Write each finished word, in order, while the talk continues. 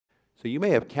So you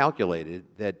may have calculated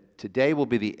that today will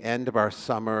be the end of our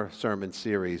summer sermon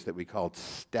series that we called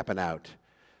Stepping Out,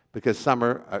 because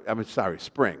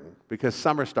spring, because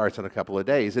summer starts in a couple of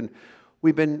days. And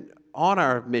we've been on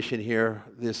our mission here,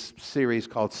 this series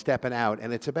called Stepping Out,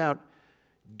 and it's about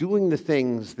doing the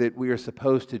things that we are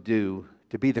supposed to do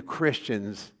to be the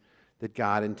Christians that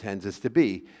God intends us to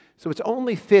be. So it's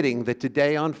only fitting that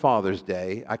today on Father's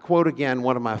Day, I quote again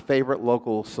one of my favorite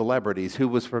local celebrities who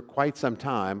was for quite some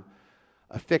time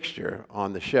a fixture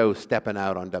on the show Stepping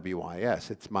Out on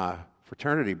WIS. It's my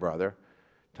fraternity brother,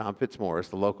 Tom Fitzmaurice,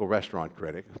 the local restaurant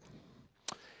critic.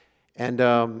 And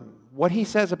what he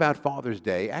says about Father's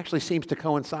Day actually seems to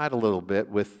coincide a little bit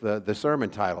with the sermon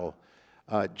title,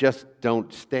 don't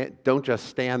just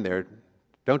stand there,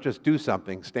 don't just do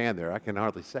something, stand there. I can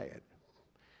hardly say it.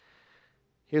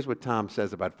 Here's what Tom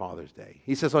says about Father's Day.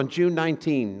 He says, on June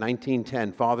 19,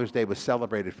 1910, Father's Day was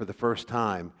celebrated for the first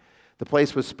time. The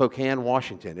place was Spokane,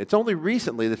 Washington. It's only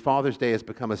recently that Father's Day has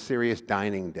become a serious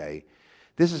dining day.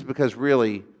 This is because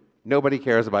really nobody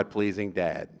cares about pleasing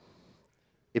Dad.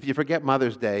 If you forget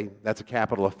Mother's Day, that's a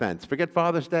capital offense. Forget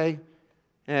Father's Day?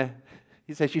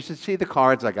 He says, you should see the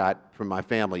cards I got from my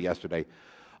family yesterday,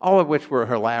 all of which were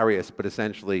hilarious but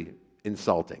essentially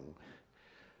insulting.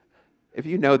 If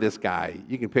you know this guy,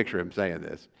 you can picture him saying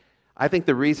this. I think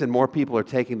the reason more people are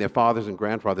taking their fathers and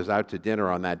grandfathers out to dinner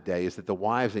on that day is that the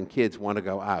wives and kids want to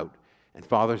go out, and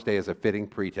Father's Day is a fitting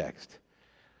pretext.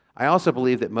 I also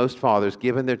believe that most fathers,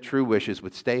 given their true wishes,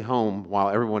 would stay home while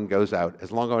everyone goes out,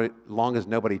 as long as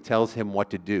nobody tells him what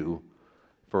to do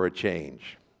for a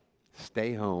change.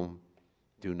 Stay home,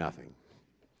 do nothing.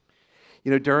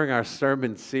 You know, during our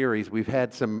sermon series, we've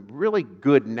had some really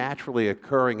good naturally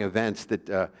occurring events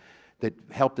that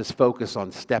helped us focus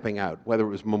on stepping out, whether it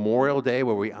was Memorial Day,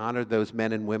 where we honored those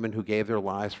men and women who gave their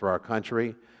lives for our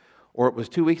country, or it was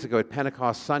 2 weeks ago at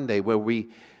Pentecost Sunday, where we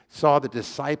saw the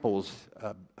disciples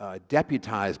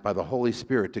deputized by the Holy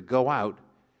Spirit to go out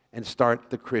and start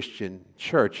the Christian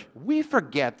church. We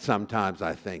forget sometimes,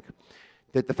 I think,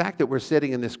 that the fact that we're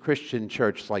sitting in this Christian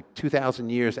church like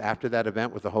 2,000 years after that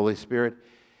event with the Holy Spirit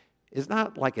is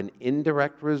not like an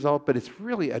indirect result, but it's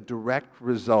really a direct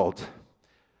result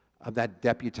of that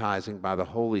deputizing by the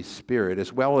Holy Spirit,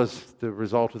 as well as the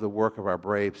result of the work of our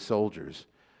brave soldiers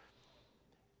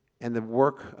and the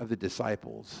work of the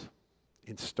disciples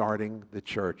in starting the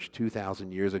church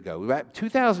 2,000 years ago.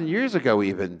 2,000 years ago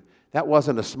even, that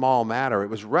wasn't a small matter.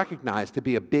 It was recognized to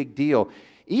be a big deal.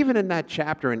 Even in that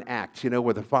chapter in Acts, you know,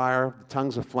 where the fire, the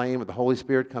tongues of flame, and the Holy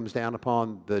Spirit comes down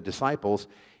upon the disciples,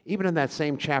 even in that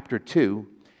same chapter 2,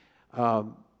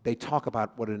 they talk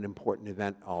about what an important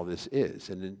event all this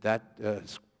is. And that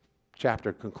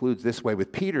chapter concludes this way,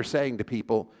 with Peter saying to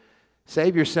people,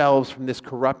 save yourselves from this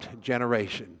corrupt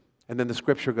generation. And then the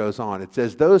scripture goes on. It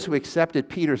says, those who accepted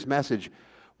Peter's message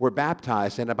were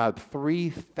baptized, and about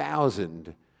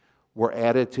 3,000 were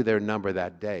added to their number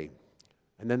that day.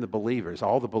 And then the believers,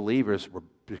 all the believers were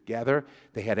together.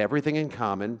 They had everything in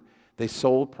common. They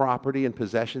sold property and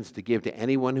possessions to give to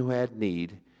anyone who had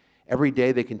need. Every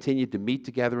day they continued to meet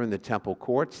together in the temple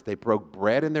courts. They broke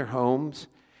bread in their homes,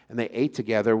 and they ate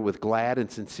together with glad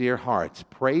and sincere hearts,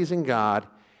 praising God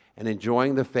and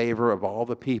enjoying the favor of all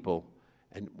the people.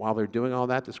 And while they're doing all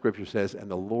that, the scripture says, and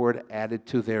the Lord added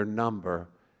to their number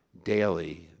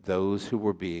daily those who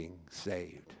were being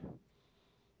saved.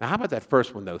 Now, how about that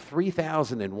first one, though?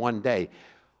 3,000 in one day.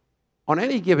 On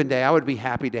any given day, I would be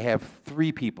happy to have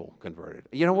 3 people converted.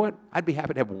 You know what? I'd be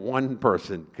happy to have 1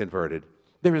 person converted.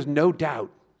 There is no doubt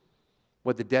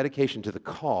what the dedication to the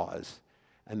cause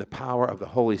and the power of the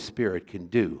Holy Spirit can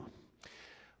do.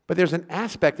 But there's an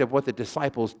aspect of what the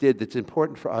disciples did that's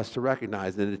important for us to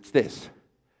recognize, and it's this.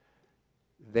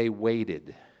 They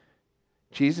waited.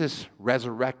 Jesus,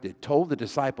 resurrected, told the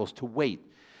disciples to wait,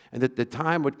 and that the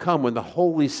time would come when the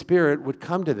Holy Spirit would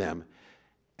come to them.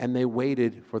 And they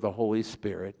waited for the Holy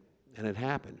Spirit, and it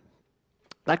happened.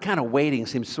 That kind of waiting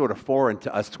seems sort of foreign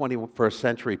to us 21st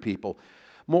century people.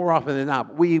 More often than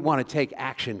not, we want to take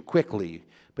action quickly,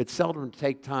 but seldom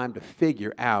take time to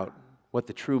figure out what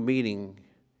the true meaning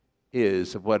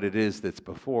is of what it is that's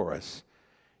before us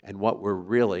and what we're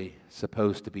really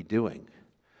supposed to be doing.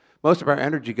 Most of our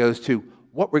energy goes to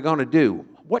what we're going to do.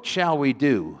 What shall we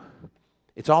do?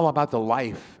 It's all about the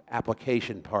life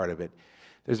application part of it.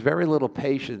 There's very little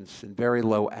patience and very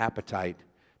low appetite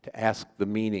to ask the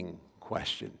meaning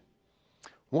question.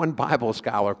 One Bible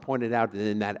scholar pointed out that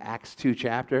in that Acts 2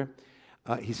 chapter,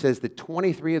 he says that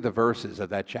 23 of the verses of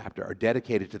that chapter are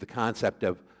dedicated to the concept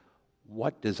of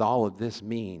what does all of this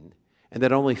mean? And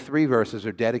that only 3 verses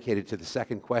are dedicated to the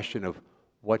second question of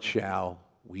what shall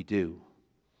we do?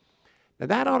 Now,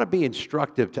 that ought to be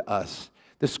instructive to us.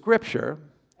 The Scripture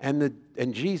and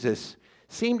Jesus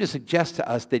seem to suggest to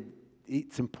us that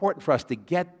it's important for us to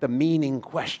get the meaning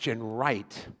question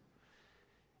right.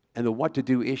 And the what to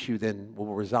do issue then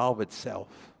will resolve itself,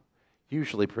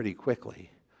 usually pretty quickly.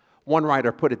 One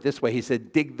writer put it this way. He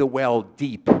said, dig the well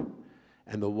deep,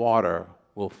 and the water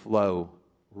will flow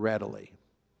readily.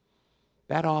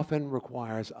 That often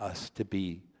requires us to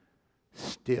be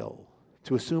still,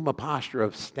 to assume a posture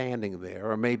of standing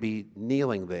there, or maybe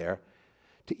kneeling there,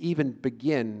 to even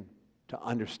begin to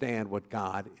understand what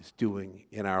God is doing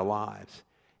in our lives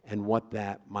and what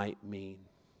that might mean.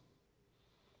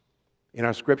 In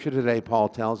our scripture today, Paul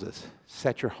tells us,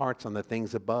 set your hearts on the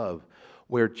things above,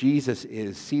 where Jesus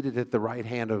is seated at the right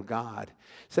hand of God.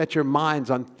 Set your minds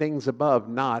on things above,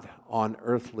 not on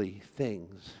earthly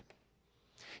things.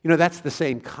 You know, that's the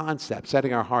same concept,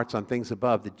 setting our hearts on things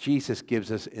above, that Jesus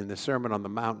gives us in the Sermon on the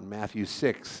Mount in Matthew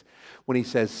 6, when he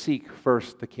says, seek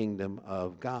first the kingdom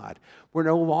of God. We're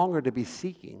no longer to be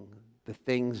seeking the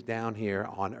things down here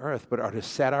on earth, but are to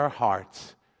set our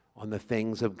hearts on the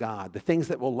things of God, the things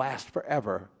that will last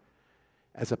forever,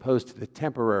 as opposed to the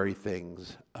temporary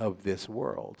things of this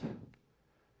world.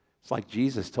 It's like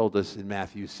Jesus told us in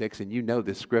Matthew 6, and you know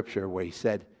this scripture where he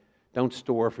said, don't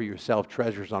store for yourself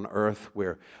treasures on earth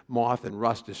where moth and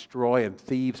rust destroy and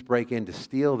thieves break in to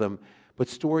steal them, but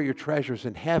store your treasures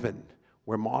in heaven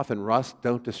where moth and rust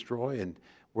don't destroy and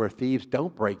where thieves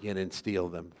don't break in and steal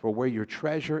them. For where your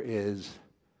treasure is,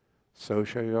 so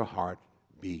shall your heart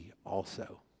be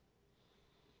also.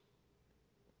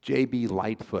 J.B.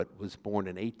 Lightfoot was born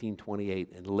in 1828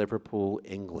 in Liverpool,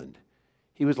 England.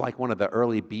 He was like one of the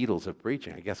early Beatles of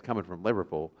preaching, I guess, coming from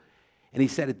Liverpool. And he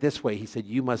said it this way. He said,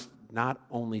 you must not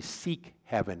only seek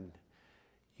heaven,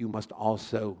 you must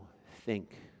also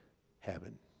think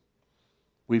heaven.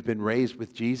 We've been raised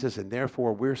with Jesus, and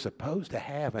therefore we're supposed to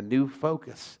have a new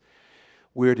focus.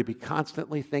 We're to be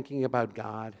constantly thinking about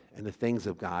God and the things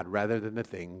of God rather than the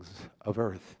things of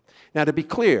earth. Now, to be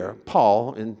clear,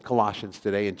 Paul in Colossians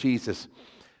today and Jesus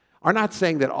are not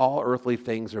saying that all earthly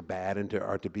things are bad and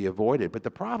are to be avoided. But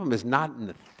the problem is not in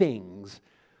the things,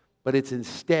 but it's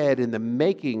instead in the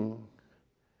making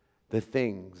the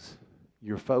things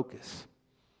your focus.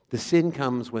 The sin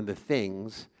comes when the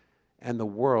things and the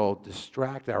world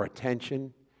distract our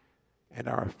attention and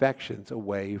our affections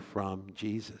away from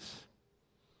Jesus.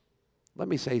 Let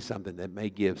me say something that may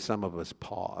give some of us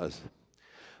pause.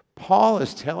 Paul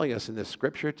is telling us in this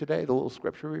scripture today, the little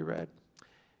scripture we read,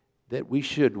 that we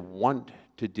should want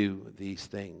to do these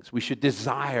things. We should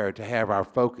desire to have our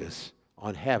focus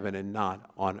on heaven and not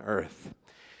on earth.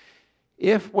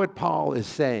 If what Paul is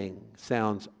saying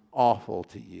sounds awful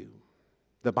to you,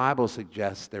 the Bible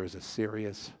suggests there is a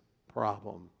serious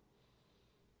problem.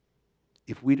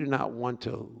 If we do not want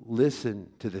to listen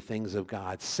to the things of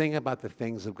God, sing about the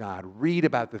things of God, read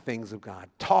about the things of God,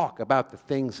 talk about the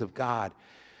things of God,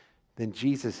 then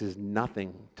Jesus is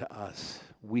nothing to us.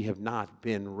 We have not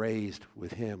been raised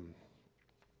with him.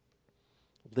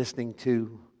 Listening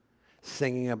to,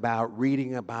 singing about,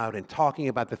 reading about, and talking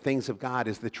about the things of God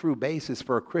is the true basis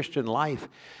for a Christian life.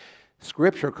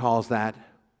 Scripture calls that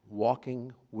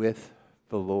walking with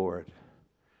the Lord.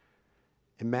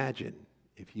 Imagine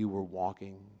if you were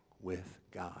walking with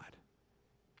God.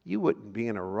 You wouldn't be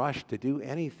in a rush to do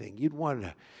anything. You'd want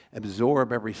to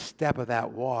absorb every step of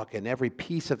that walk and every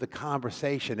piece of the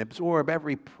conversation, absorb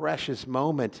every precious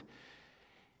moment.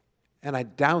 And I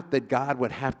doubt that God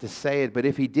would have to say it, but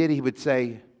if he did, he would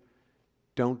say,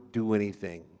 don't do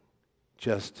anything.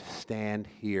 Just stand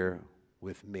here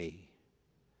with me.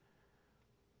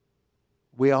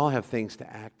 We all have things to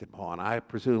act upon. I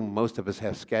presume most of us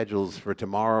have schedules for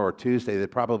tomorrow or Tuesday that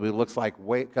probably looks like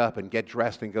wake up and get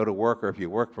dressed and go to work, or if you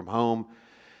work from home,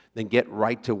 then get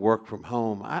right to work from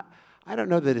home. I don't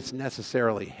know that it's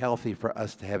necessarily healthy for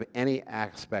us to have any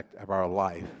aspect of our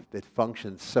life that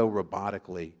functions so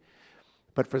robotically.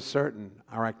 But for certain,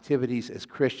 our activities as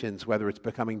Christians, whether it's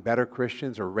becoming better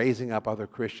Christians or raising up other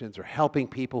Christians or helping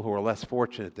people who are less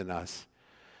fortunate than us,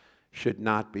 should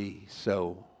not be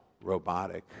so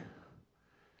robotic.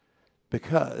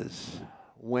 Because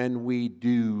when we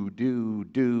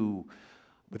do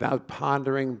without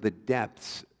pondering the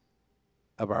depths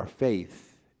of our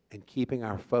faith and keeping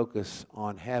our focus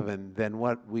on heaven, then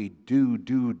what we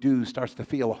do starts to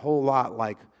feel a whole lot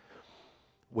like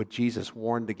what Jesus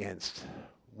warned against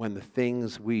when the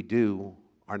things we do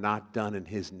are not done in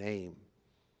his name.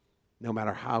 No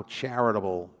matter how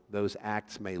charitable those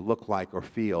acts may look like or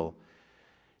feel,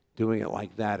 doing it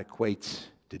like that equates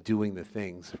to doing the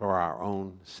things for our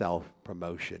own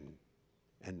self-promotion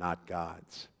and not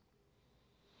God's.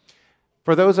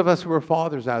 For those of us who are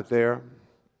fathers out there,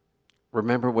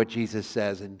 remember what Jesus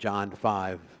says in John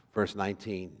 5, verse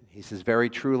 19. He says, "Very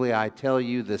truly I tell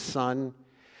you, the Son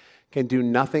can do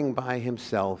nothing by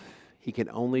himself. He can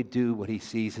only do what he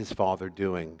sees his Father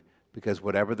doing, because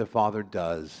whatever the Father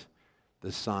does,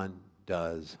 the Son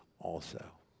does also."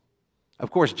 Of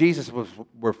course, Jesus was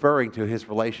referring to his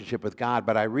relationship with God,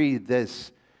 but I read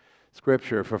this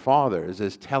scripture for fathers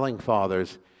as telling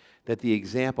fathers that the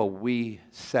example we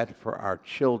set for our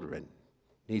children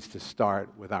needs to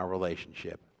start with our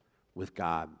relationship with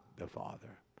God the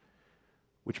Father.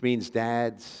 Which means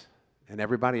dads and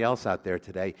everybody else out there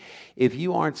today, if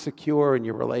you aren't secure in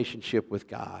your relationship with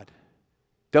God,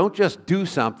 don't just do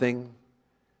something,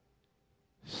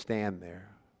 stand there,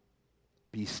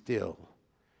 be still,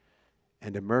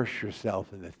 and immerse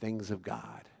yourself in the things of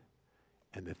God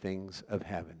and the things of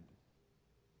heaven.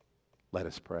 Let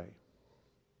us pray.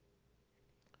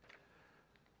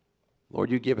 Lord,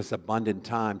 you give us abundant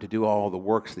time to do all the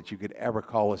works that you could ever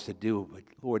call us to do. But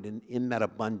Lord, in that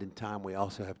abundant time, we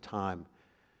also have time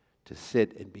to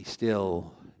sit and be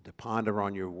still, to ponder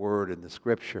on your word and the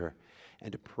scripture,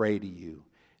 and to pray to you,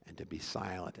 and to be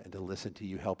silent, and to listen to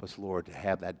you. Help us, Lord, to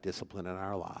have that discipline in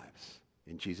our lives.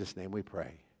 In Jesus' name we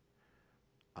pray.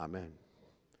 Amen.